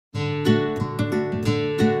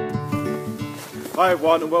Hi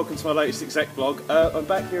everyone and welcome to my latest Exec blog. I'm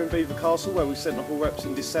back here in Belvoir Castle where we sent off all reps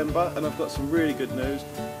in December, and I've got some really good news.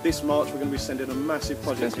 This March we're going to be sending a massive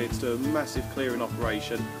project here to do a massive clearing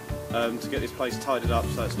operation to get this place tidied up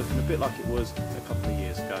so it's looking a bit like it was a couple of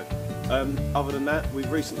years ago. Other than that,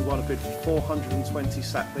 we've recently won a bid for 420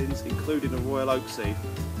 saplings including a royal oak seed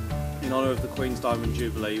in honour of the Queen's Diamond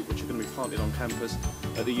Jubilee, which are going to be planted on campus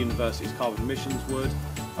at the university's carbon emissions wood.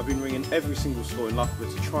 I've been ringing every single school in Loughborough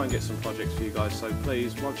to try and get some projects for you guys, so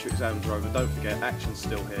please, once your exams are over, don't forget, action's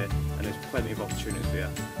still here and there's plenty of opportunities for you.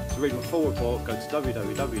 To read my full report, go to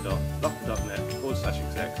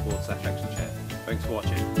www.loughborough.net/exec/action chair. Thanks for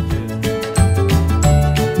watching. Cheers.